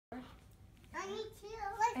me too.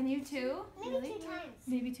 And you too? Maybe Really? 2 times.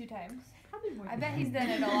 Maybe 2 times. Probably more. I bet he's done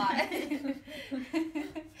it a lot.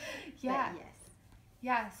 Yeah. But yes.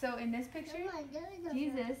 Yeah, so in this picture, Come on, do it.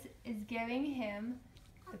 Jesus is giving him,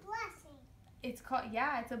 A blessing. it's called,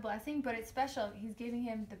 yeah, it's a blessing, but it's special. He's giving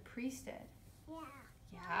him the priesthood. Yeah.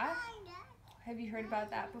 Yeah? Have you heard about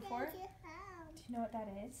that before? Do you know what that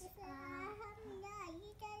is?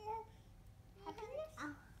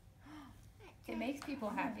 It makes people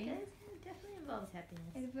happy. It definitely involves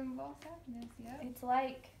happiness. It involves happiness, yeah. It's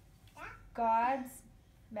like God's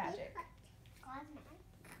magic, God's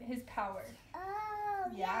man. his power. Oh,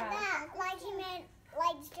 Yeah. that. Like he made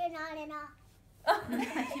lights turn on and off.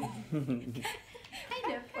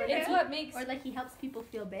 Kind of. Or It's what makes, Or like he helps people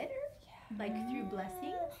feel better, like through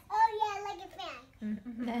blessings. Oh, yeah, like a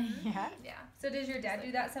fan. Yeah. yeah. So does your dad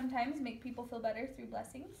do that sometimes, make people feel better through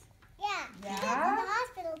blessings? Yeah. He goes to Yeah? the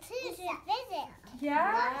hospital too to visit.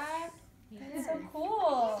 Yeah? That's so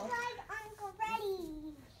cool. Just like Uncle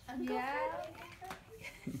Freddy. Yeah.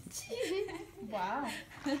 Wow.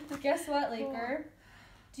 Guess what, Laker?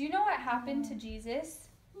 Do you know what happened to Jesus?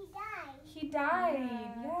 He died. He died.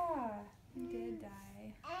 Yeah. He did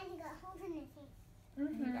die. And he got holes in his face.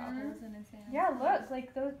 Mm-hmm. He got holes in his hands. Yeah, look,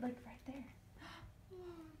 like those, like right there.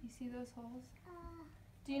 You see those holes?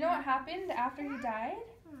 Do you know what happened after he died?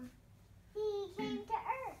 He came to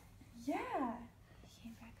Earth. Yeah. He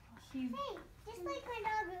came back home. He. Hey, just like my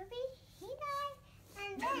dog Ruby, he died,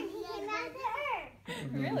 and then he came back to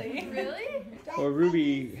Earth. Really? Really? Well,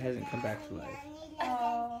 Ruby hasn't come back to life.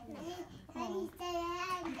 Oh. And he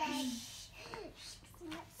said,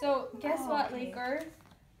 So guess what, Laker?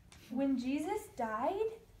 When Jesus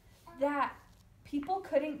died, that people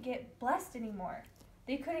couldn't get blessed anymore.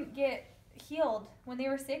 They couldn't get healed. When they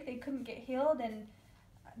were sick, they couldn't get healed, and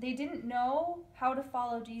they didn't know how to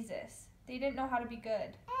follow Jesus. They didn't know how to be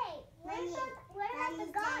good. Hey, what about the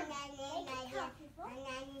God?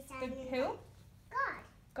 The who? God.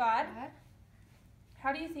 God?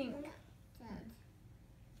 How do you think?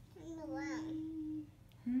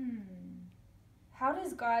 How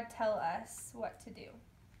does God tell us what to do?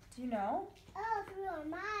 Do you know? Oh, through our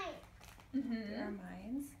mind. Mm-hmm. Our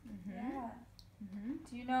minds. Yeah. Mm-hmm.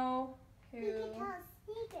 Do you know who? He can tell us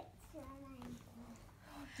secrets to our mind.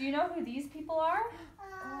 Do you know who these people are?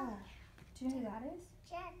 Do you know who that is?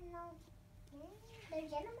 They're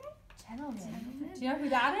gentlemen? Gentlemen. Do you know who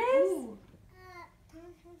that is?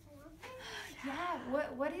 Yeah.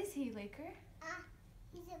 What is he, Laker?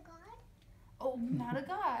 He's a god? Oh, not a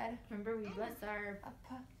god. Remember, we bless our A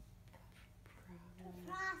prophet.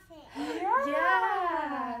 Yeah.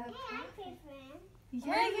 Yeah. Hey, I pray for him.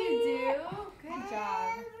 Yeah, you do. Good job.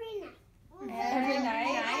 Every night. Every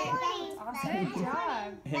night. Awesome. Good job.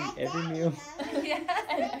 And every meal. Yeah.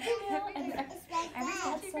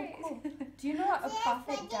 That's so cool. Do you know what a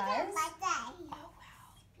prophet does?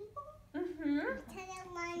 Mm-hmm.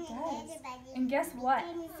 And guess what?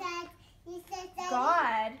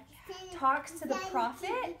 God talks to the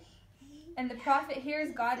prophet, and the prophet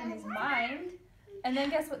hears God in his mind, and then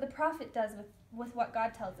guess what the prophet does with what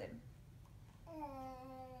God tells him?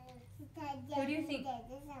 Who do you think?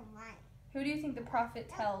 Who do you think the prophet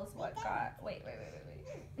tells what God? Wait.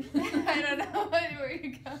 I don't know where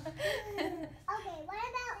you go. Okay, what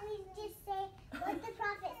about we just say what the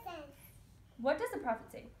prophet says? What does the prophet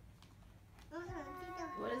say?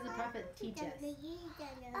 What does the prophet teach us?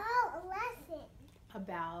 Oh, a lesson.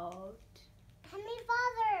 About Heavenly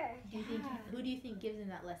Father. who do you think gives him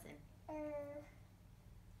that lesson?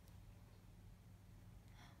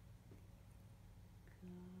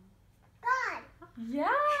 God. Yeah.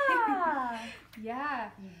 Yeah.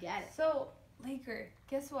 You got it. So, Laker,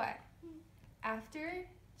 guess what? After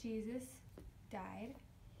Jesus died,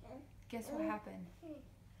 guess what happened?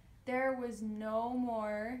 There was no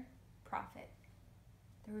more prophet.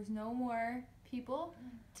 There was no more people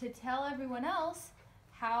to tell everyone else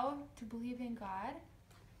how to believe in God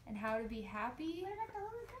and how to be happy. What about the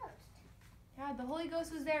Holy Ghost? Yeah, the Holy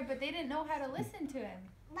Ghost was there, but they didn't know how to listen to him.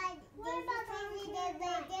 What about the Holy Ghost?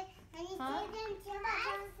 Huh?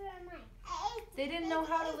 They They didn't know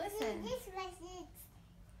how to listen.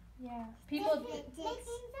 Yeah. People.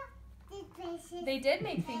 They did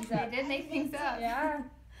make things They up. did make things up. Yeah.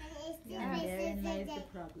 Yeah. Therein lies the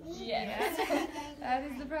problem. Yes. That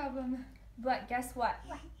is the problem. But guess what?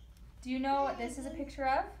 Do you know what this is a picture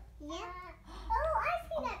of? Yeah. Oh, I've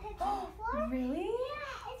seen that picture before. Really?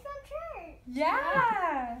 Yeah, it's from church. Yeah.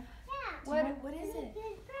 Yeah. What is it? He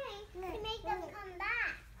was praying to make them come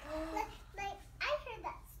back. Like I heard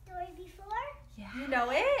that story before. You know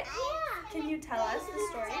it? Yeah. Can you tell us the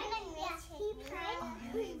story? Yeah, he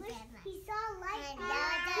prayed. He saw light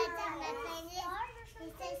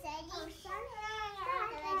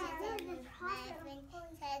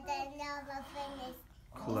elephant is.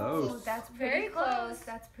 Close. That's Very pretty close. close.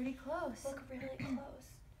 That's pretty close. Look really close.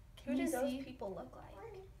 Can Who you do those see? people look like?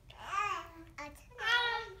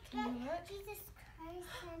 Can you look? Jesus Christ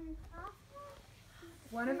and prophet.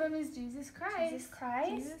 One of them is Jesus Christ. Jesus Christ?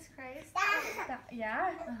 Jesus Christ.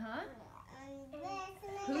 Yeah. Uh-huh.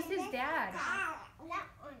 Who's his dad? That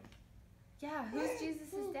one. Yeah, who's Jesus'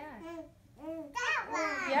 dad? That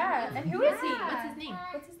one. Yeah. And who is he? What's his name?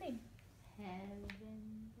 What's his name?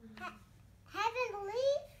 Heavenly.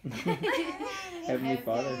 Heavenly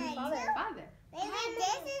Father. Father. Maybe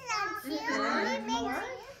this is on cute. More?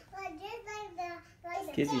 But just like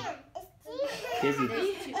the Kizzy. It's Kizzy.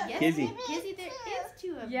 Yes, Kizzy. Kizzy, there is 2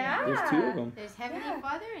 of them. Yeah. There's 2 of them. There's Heavenly Yeah.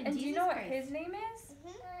 Father and And Jesus do you know what Christ. his name is?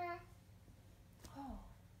 Oh.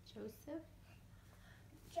 Joseph.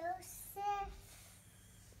 Joseph.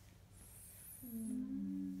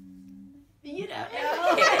 You know.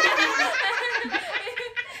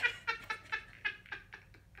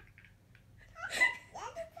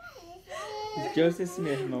 It's Joseph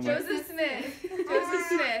Smith, Mama. Joseph Smith. Joseph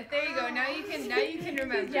Smith. There you go. Now you can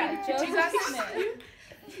remember. Yeah, You got Joseph Smith.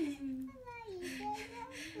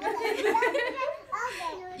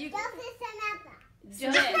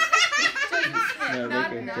 Joseph Joseph Smith. No,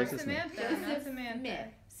 Not, Laker. not Joseph Smith. Samantha. Not Samantha. Smith.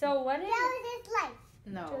 So what is?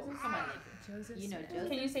 No, Joseph come on, Smith. Laker. Joseph You know Smith. Joseph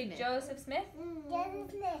Can you say Smith. Joseph Smith?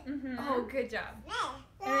 Mm-hmm. Oh, good job.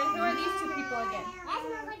 And then who are these 2 people again? That's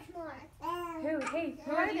Who? Hey,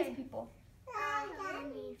 who are these people?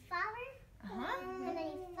 Heavenly Father, Uh-huh.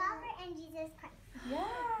 Heavenly Father, and Jesus Christ.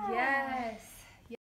 Yeah. Yes.